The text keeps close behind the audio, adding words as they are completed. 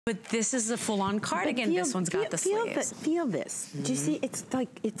But this is a full-on cardigan. This one's got the sleeves. Feel this. Do you see? It's like,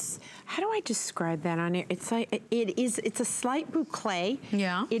 how do I describe that on here? It's like, it's a slight boucle.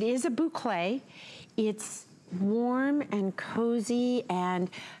 Yeah. It is a boucle. It's warm and cozy,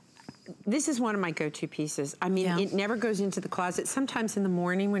 and this is one of my go-to pieces. I mean, it never goes into the closet. Sometimes in the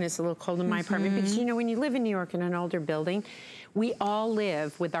morning when it's a little cold in my apartment, because you know, when you live in New York in an older building, we all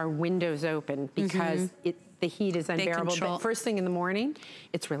live with our windows open because the heat is unbearable. But first thing in the morning,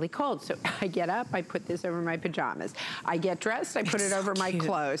 it's really cold. So I get up, I put this over my pajamas. I get dressed, I put it over my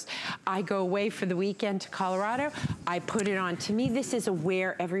clothes. I go away for the weekend to Colorado, I put it on. To me, this is a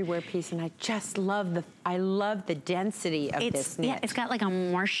wear everywhere piece, and I just love the density of this knit. Yeah, it's got like a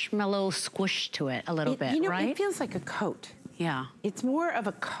marshmallow squish to it a little bit, you know, right? It feels like a coat. Yeah. It's more of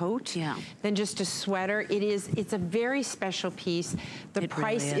a coat than just a sweater. It's a very special piece. The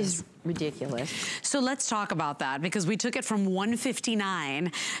price is ridiculous. So let's talk about that, because we took it from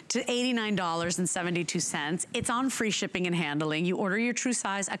 $159 to $89.72. It's on free shipping and handling. You order your true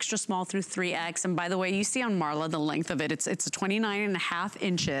size, extra small through 3X. And by the way, you see on Marla the length of it. It's 29.5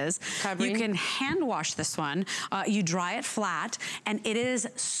 inches. You can hand wash this one. You dry it flat, and it is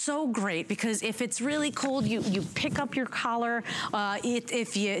so great because if it's really cold, you pick up your collar.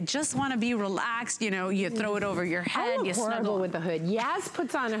 If you just want to be relaxed, you know, you throw it over your head. I look horrible with the hood. Yaz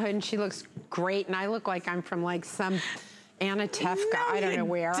puts on a hood and she looks great, and I look like I'm from like some Anna Tefka, I don't know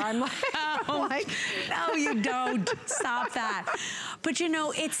where. I'm like, no, you don't. Stop that. But you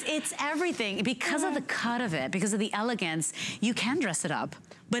know, it's everything. Because of the cut of it, because of the elegance, you can dress it up.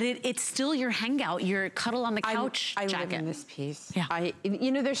 But it's still your hangout, your cuddle on the couch jacket. I live in this piece. Yeah.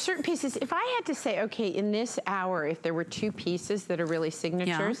 You know, there's certain pieces, if I had to say, okay, in this hour, if there were two pieces that are really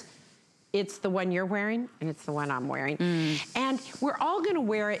signatures, it's the one you're wearing and it's the one I'm wearing. And we're all gonna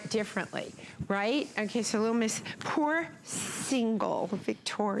wear it differently, right? Okay, so little Miss, poor single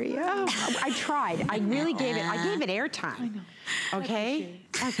Victoria. I tried, I really gave it airtime. I know. Okay?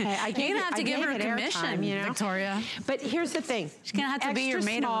 Okay, You're gonna have to give her permission, you know? Victoria. But here's the thing. She's gonna have to be your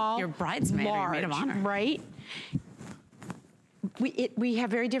bridesmaid, or your maid of honor. Right? We have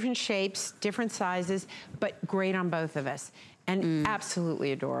very different shapes, different sizes, but great on both of us. And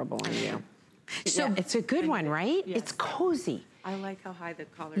absolutely adorable on you. So it's a good one, right? Yes. It's cozy. I like how high the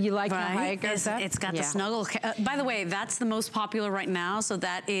collar You like how high it goes up? It's got the snuggle. By the way, that's the most popular right now. So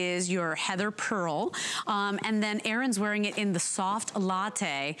that is your Heather Pearl. And then Erin's wearing it in the soft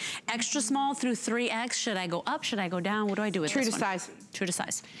latte. Extra small through 3X. Should I go up? Should I go down? What do I do with this one? True to size. True to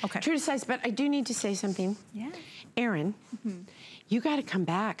size. Okay. True to size, but I do need to say something. Yeah. Erin, you got to come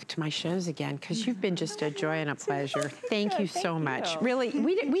back to my shows again, because you've been just a joy and a pleasure. Thank you so much. Really,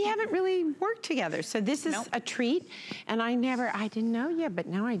 we haven't really worked together, so this is a treat. And I didn't know you, but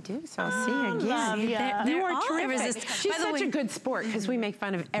now I do, so I'll see you again. You are terrific. She's such a good sport, because we make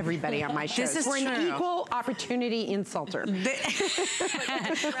fun of everybody on my shows. We're an equal opportunity insulter.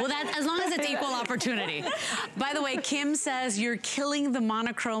 Well, as long as it's equal opportunity. By the way, Kim says you're killing the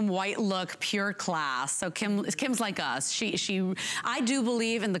monochrome white look, pure class. So Kim's like us. I do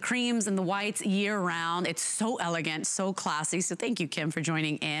believe in the creams and the whites year round. It's so elegant, so classy. So thank you, Kim, for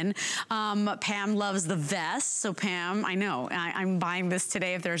joining in. Pam loves the vest. So Pam, I know, I'm buying this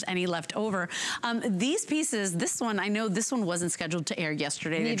today if there's any left over. These pieces, this one, I know this one wasn't scheduled to air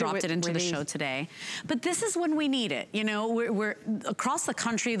yesterday. They dropped it into the show today. But this is when we need it. You know, we're across the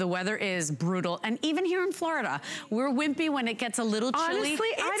country, the weather is brutal. And even here in Florida, we're wimpy when it gets a little chilly. Honestly,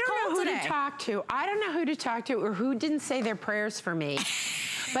 I don't know who to talk to. I don't know who to talk to or who didn't say their prayers for me.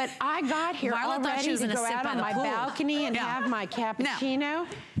 But I got here all ready to go out on my balcony and have my cappuccino.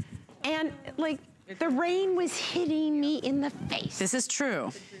 And like, the rain was hitting me in the face. This is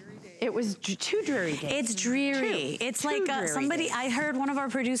true. It was 2 dreary days. It's dreary. It's like somebody, I heard one of our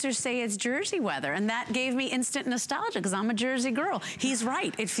producers say it's Jersey weather, and that gave me instant nostalgia because I'm a Jersey girl. He's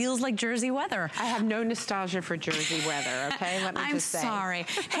right. It feels like Jersey weather. I have no nostalgia for Jersey weather, okay? Let me just say. I'm sorry.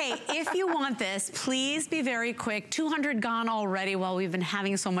 Hey, if you want this, please be very quick. 200 gone already while we've been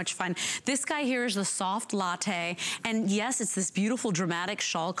having so much fun. This guy here is the soft latte, and yes, it's this beautiful dramatic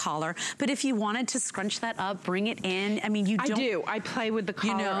shawl collar, but if you wanted to scrunch that up, bring it in. I mean, you don't. I do. I play with the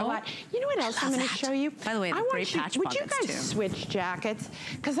collar a lot. You know what else I'm going to show you? By the way, the great patch would you guys switch jackets?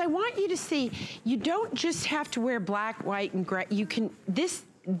 Because I want you to see, you don't just have to wear black, white, and gray. You can, this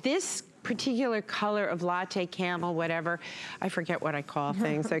particular color of latte, camel, whatever, I forget what I call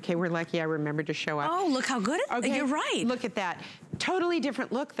things. Okay, we're lucky I remembered to show up. Oh, look how good it is. Okay, you're right. Look at that. Totally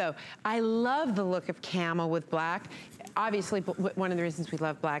different look, though. I love the look of camel with black. Obviously, one of the reasons we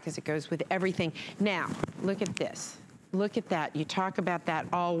love black is it goes with everything. Now, look at this. Look at that. You talk about that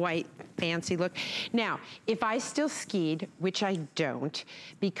all white fancy look. Now, if I still skied, which I don't,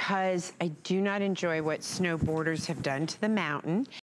 because I do not enjoy what snowboarders have done to the mountain,